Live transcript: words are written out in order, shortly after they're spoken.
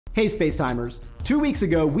Hey Spacetimers, 2 weeks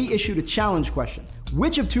ago we issued a challenge question.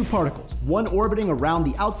 Which of two particles, one orbiting around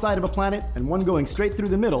the outside of a planet and one going straight through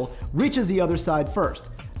the middle, reaches the other side first?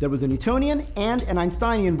 There was a Newtonian and an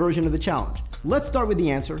Einsteinian version of the challenge. Let's start with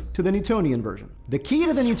the answer to the Newtonian version. The key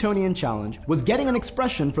to the Newtonian challenge was getting an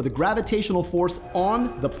expression for the gravitational force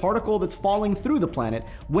on the particle that's falling through the planet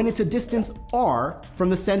when it's a distance r from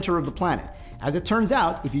the center of the planet. As it turns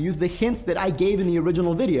out, if you use the hints that I gave in the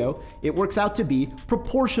original video, it works out to be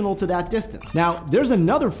proportional to that distance. Now, there's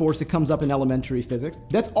another force that comes up in elementary physics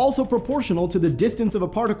that's also proportional to the distance of a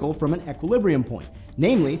particle from an equilibrium point,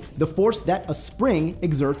 namely the force that a spring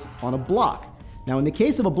exerts on a block. Now, in the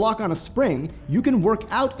case of a block on a spring, you can work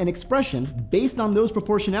out an expression based on those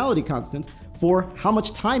proportionality constants for how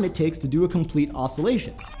much time it takes to do a complete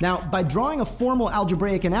oscillation. Now, by drawing a formal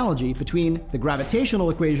algebraic analogy between the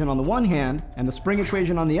gravitational equation on the one hand and the spring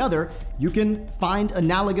equation on the other, you can find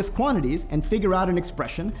analogous quantities and figure out an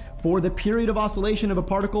expression for the period of oscillation of a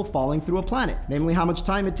particle falling through a planet, namely how much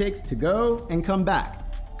time it takes to go and come back.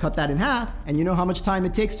 Cut that in half, and you know how much time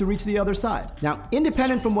it takes to reach the other side. Now,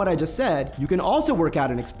 independent from what I just said, you can also work out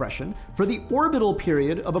an expression for the orbital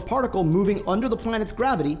period of a particle moving under the planet's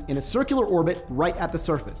gravity in a circular orbit right at the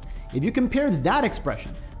surface. If you compare that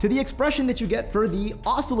expression to the expression that you get for the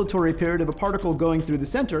oscillatory period of a particle going through the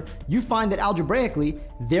center, you find that algebraically,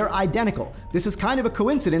 they're identical. This is kind of a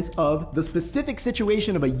coincidence of the specific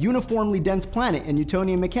situation of a uniformly dense planet in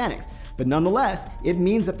Newtonian mechanics. But nonetheless, it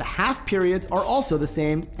means that the half periods are also the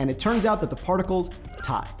same, and it turns out that the particles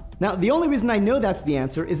tie. Now, the only reason I know that's the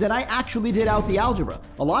answer is that I actually did out the algebra.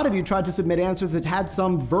 A lot of you tried to submit answers that had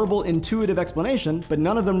some verbal, intuitive explanation, but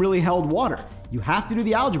none of them really held water. You have to do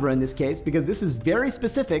the algebra in this case because this is very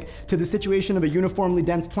specific to the situation of a uniformly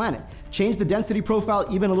dense planet. Change the density profile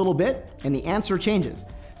even a little bit, and the answer changes.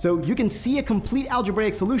 So you can see a complete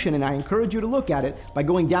algebraic solution, and I encourage you to look at it by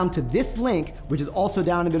going down to this link, which is also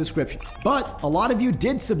down in the description. But a lot of you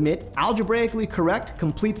did submit algebraically correct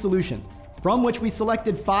complete solutions, from which we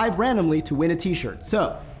selected 5 randomly to win a t-shirt.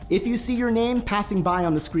 So if you see your name passing by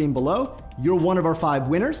on the screen below, you're one of our 5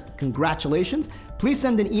 winners. Congratulations. Please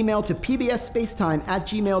send an email to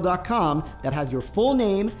pbsspacetime@gmail.com that has your full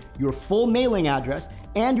name, your full mailing address,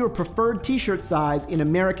 and your preferred t-shirt size in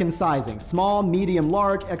American sizing, small, medium,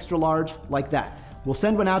 large, extra large, like that. We'll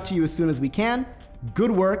send one out to you as soon as we can.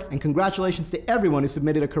 Good work, and congratulations to everyone who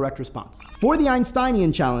submitted a correct response. For the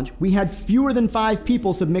Einsteinian challenge, we had fewer than 5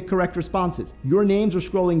 people submit correct responses. Your names are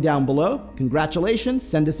scrolling down below. Congratulations,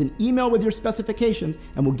 send us an email with your specifications,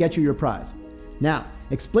 and we'll get you your prize. Now,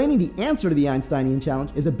 explaining the answer to the Einsteinian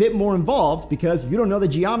challenge is a bit more involved because you don't know the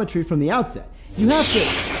geometry from the outset. You have to...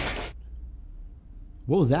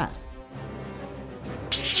 What was that?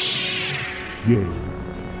 Gabe,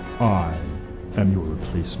 I am your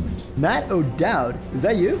replacement. Matt O'Dowd? Is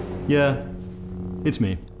that you? Yeah, it's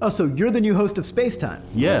me. Oh, so you're the new host of Spacetime?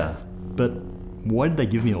 Yeah, but why did they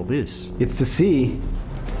give me all this? It's to see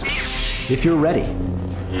if you're ready.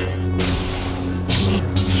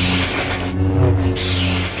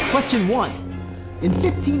 Question 1. In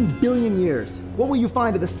 15 billion years, what will you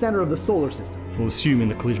find at the center of the solar system? Well, assuming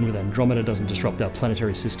the collision with Andromeda doesn't disrupt our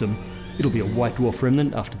planetary system, it'll be a white dwarf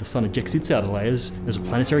remnant after the sun ejects its outer layers as a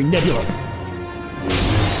planetary nebula.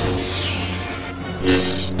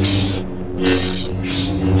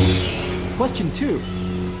 Question 2.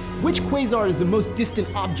 Which quasar is the most distant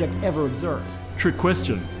object ever observed? Trick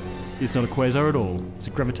question. It's not a quasar at all. It's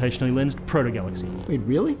a gravitationally lensed protogalaxy. Wait,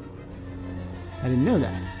 really? I didn't know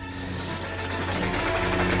that.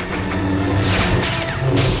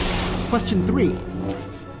 Question 3.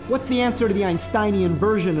 What's the answer to the Einsteinian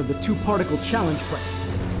version of the 2-particle challenge question?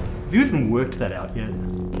 Have you even worked that out yet?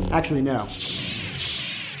 Actually, no.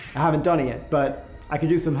 I haven't done it yet, but I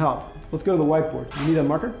could use some help. Let's go to the whiteboard. You need a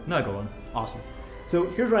marker? No, go on. Awesome. So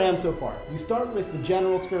here's where I am so far. You start with the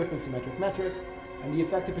general spherical symmetric metric and the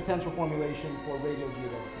effective potential formulation for radial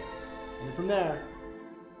geodesic. And then from there,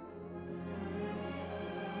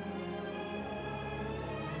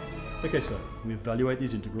 Okay, so we evaluate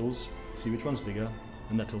these integrals, see which one's bigger,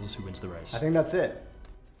 and that tells us who wins the race. I think that's it.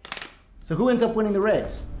 So who ends up winning the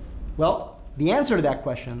race? Well, the answer to that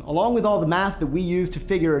question, along with all the math that we use to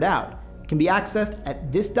figure it out, can be accessed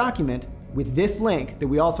at this document with this link that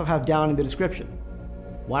we also have down in the description.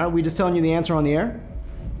 Why aren't we just telling you the answer on the air?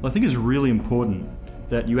 Well, I think it's really important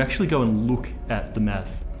that you actually go and look at the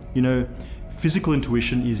math. You know, physical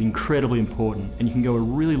intuition is incredibly important, and you can go a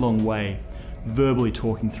really long way verbally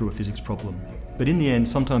talking through a physics problem. But in the end,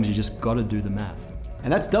 sometimes you just gotta do the math.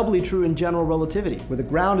 And that's doubly true in general relativity, where the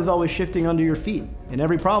ground is always shifting under your feet. In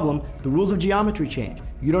every problem, the rules of geometry change.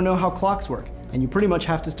 You don't know how clocks work, and you pretty much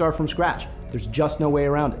have to start from scratch. There's just no way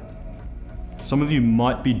around it. Some of you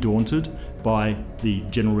might be daunted by the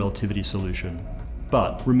general relativity solution,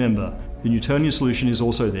 but remember, the Newtonian solution is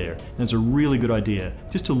also there, and it's a really good idea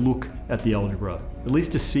just to look at the algebra, at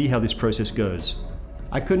least to see how this process goes.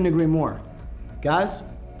 I couldn't agree more. Guys,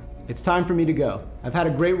 it's time for me to go. I've had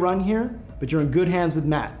a great run here, but you're in good hands with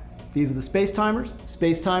Matt. These are the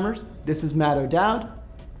Spacetimers. This is Matt O'Dowd,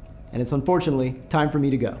 and it's unfortunately time for me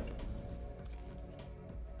to go.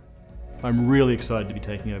 I'm really excited to be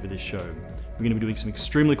taking over this show. We're going to be doing some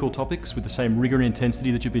extremely cool topics with the same rigor and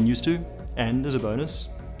intensity that you've been used to, and as a bonus,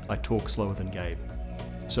 I talk slower than Gabe.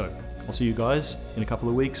 So, I'll see you guys in a couple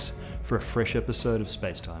of weeks for a fresh episode of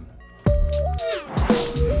Spacetime.